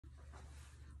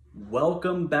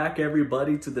Welcome back,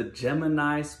 everybody, to the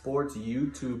Gemini Sports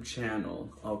YouTube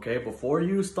channel. Okay, before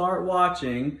you start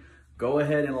watching, go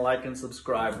ahead and like and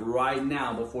subscribe right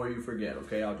now before you forget.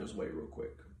 Okay, I'll just wait real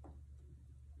quick.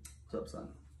 What's up, son?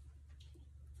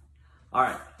 All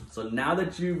right, so now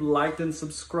that you've liked and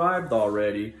subscribed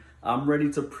already, I'm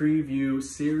ready to preview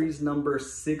series number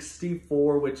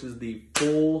 64, which is the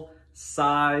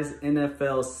full-size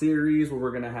NFL series, where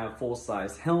we're gonna have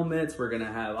full-size helmets, we're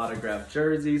gonna have autographed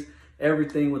jerseys,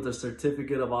 everything with a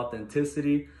certificate of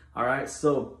authenticity. All right,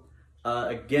 so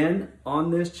again, on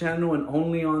this channel and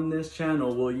only on this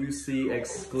channel will you see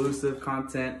exclusive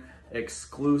content,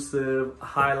 exclusive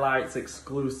highlights,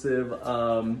 exclusive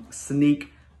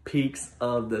sneak peeks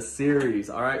of the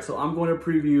series. All right, so I'm going to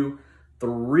preview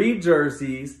 3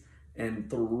 jerseys and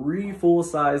 3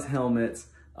 full-size helmets,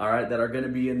 all right, that are going to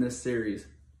be in this series.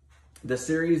 The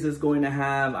series is going to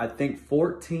have, I think,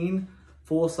 14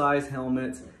 full-size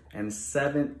helmets and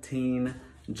 17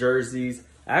 jerseys.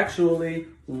 Actually,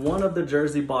 one of the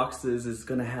jersey boxes is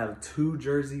going to have 2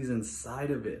 jerseys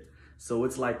inside of it. So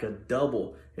it's like a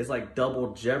double. It's like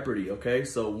double jeopardy, okay?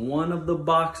 So one of the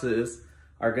boxes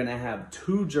are going to have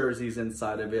 2 jerseys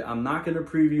inside of it. I'm not going to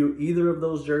preview either of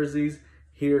those jerseys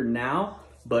here now,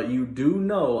 but you do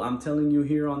know, I'm telling you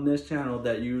here on this channel,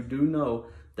 that you do know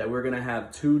that we're gonna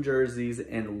have 2 jerseys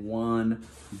in 1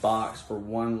 box for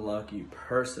 1 lucky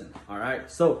person. All right,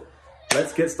 so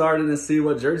let's get started and see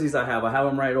what jerseys I have. I have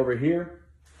them right over here.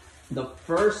 The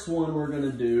first one we're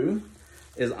gonna do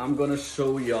is I'm gonna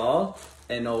show y'all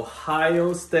an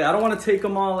Ohio State. I don't wanna take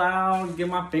them all out, get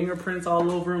my fingerprints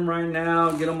all over them right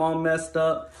now, get them all messed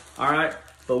up, all right?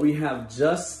 But we have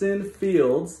Justin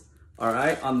Fields, all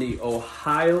right, on the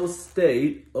Ohio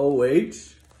State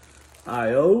OHIO,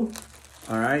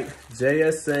 all right,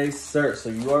 JSA cert. So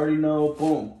you already know,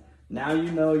 boom. Now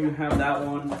you know you have that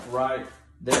one right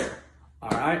there,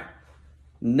 all right?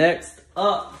 Next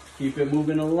up, keep it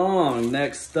moving along.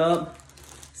 Next up,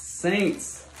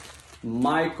 Saints,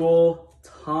 Michael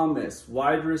Thomas,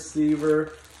 wide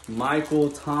receiver. Michael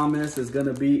Thomas is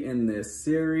gonna be in this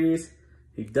series.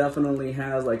 He definitely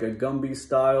has like a Gumby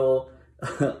style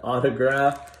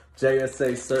autograph,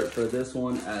 JSA cert for this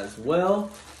one as well.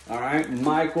 All right,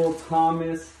 Michael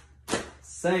Thomas,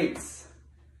 Saints.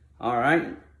 All right,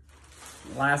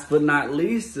 last but not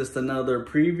least, just another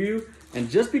preview.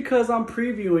 And just because I'm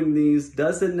previewing these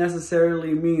doesn't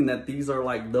necessarily mean that these are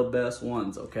like the best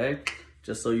ones, okay?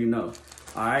 Just so you know.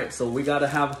 All right, so we gotta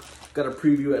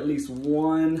preview at least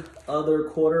one other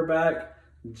quarterback,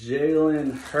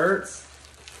 Jalen Hurts,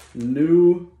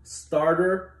 new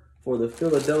starter for the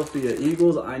Philadelphia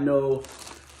Eagles. I know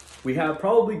we have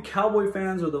probably Cowboy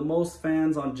fans are the most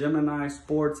fans on Gemini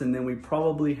Sports, and then we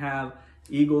probably have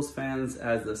Eagles fans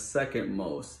as the second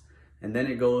most. And then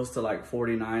it goes to like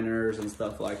 49ers and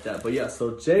stuff like that. But yeah,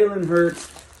 so Jalen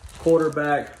Hurts,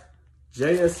 quarterback,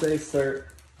 JSA cert,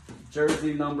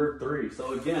 jersey number 3.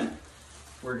 So again,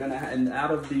 we're gonna, and out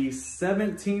of the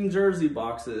 17 jersey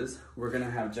boxes, we're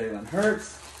gonna have Jalen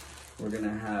Hurts, we're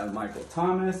gonna have Michael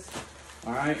Thomas,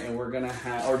 all right, and we're gonna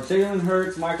have, or Jalen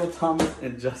Hurts, Michael Thomas,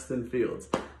 and Justin Fields.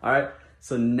 All right,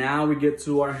 so now we get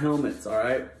to our helmets, all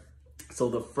right? So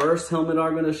the first helmet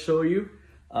I'm gonna show you,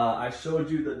 I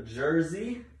showed you the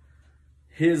jersey,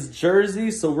 his jersey,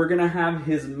 so we're gonna have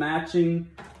his matching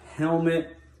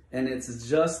helmet, and it's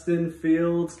Justin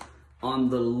Fields on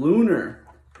the Lunar.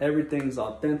 Everything's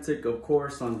authentic, of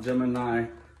course, on Gemini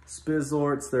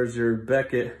Sports. There's your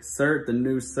Beckett cert, the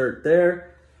new cert there.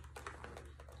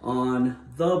 On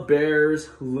the Bears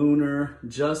Lunar,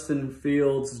 Justin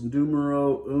Fields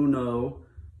numero uno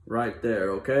right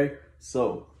there, okay?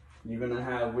 So you're gonna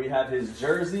have, we have his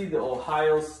jersey, the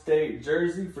Ohio State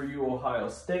jersey for you Ohio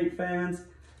State fans.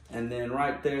 And then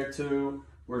right there too,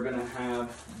 we're gonna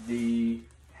have the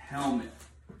helmet.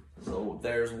 So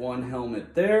there's one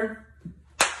helmet there.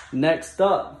 Next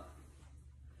up,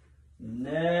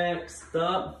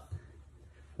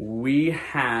 we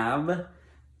have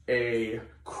a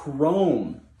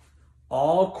chrome,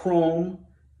 all chrome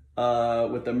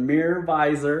with a mirror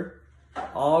visor,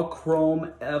 all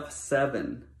chrome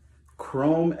F7.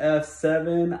 Chrome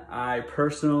F7, I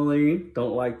personally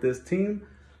don't like this team,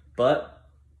 but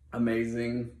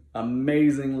amazing,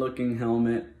 amazing looking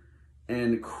helmet.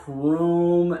 And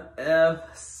chrome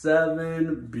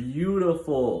F7,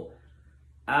 beautiful.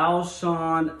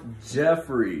 Alshon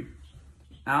Jeffrey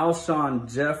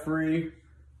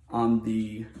on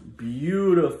the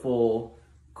beautiful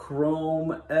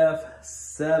chrome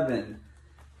F7.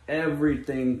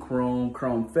 Everything chrome,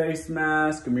 chrome face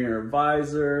mask, mirror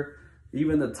visor,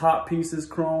 even the top piece is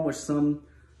chrome, which some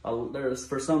There's,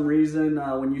 for some reason,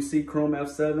 when you see chrome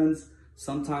F7s,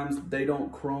 sometimes they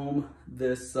don't chrome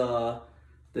this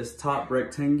this top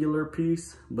rectangular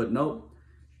piece, but nope,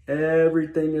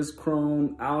 everything is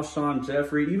chrome. Alshon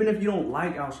Jeffrey, even if you don't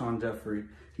like Alshon Jeffrey,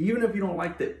 even if you don't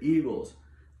like the Eagles,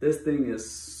 this thing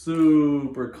is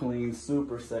super clean,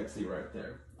 super sexy right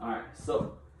there. All right,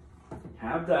 so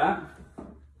have that.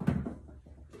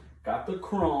 Got the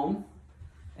chrome,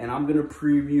 and I'm gonna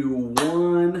preview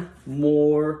one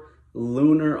more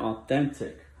Lunar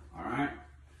Authentic. All right,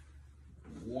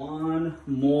 one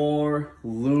more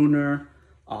Lunar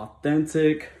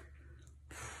Authentic,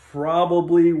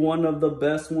 probably one of the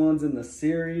best ones in the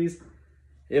series,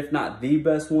 if not the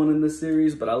best one in the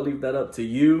series, but I'll leave that up to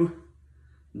you.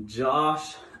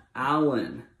 Josh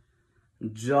Allen.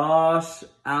 Josh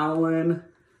Allen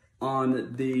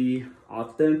on the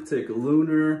Authentic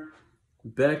Lunar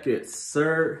Beckett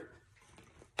cert.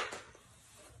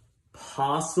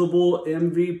 Possible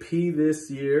MVP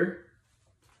this year.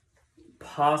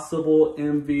 Possible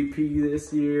MVP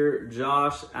this year.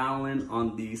 Josh Allen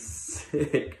on the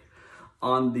sick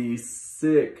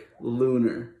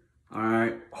Lunar. All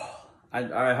right.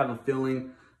 I have a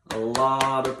feeling a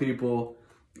lot of people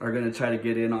are going to try to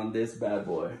get in on this bad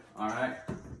boy. All right.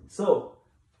 So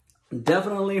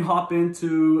definitely hop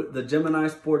into the Gemini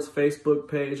Sports Facebook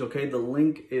page. Okay. The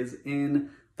link is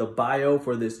in the bio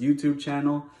for this YouTube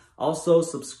channel. Also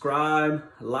subscribe,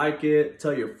 like it,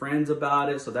 tell your friends about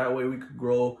it, so that way we could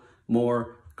grow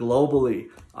more globally.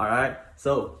 All right.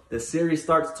 So the series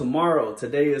starts tomorrow.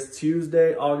 Today is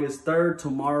Tuesday, August 3rd.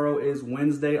 Tomorrow is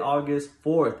Wednesday, August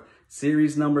 4th.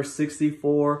 Series number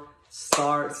 64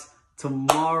 starts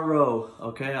tomorrow.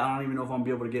 Okay. I don't even know if I'm gonna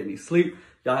be able to get any sleep.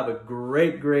 Y'all have a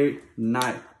great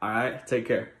night. All right. Take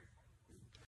care.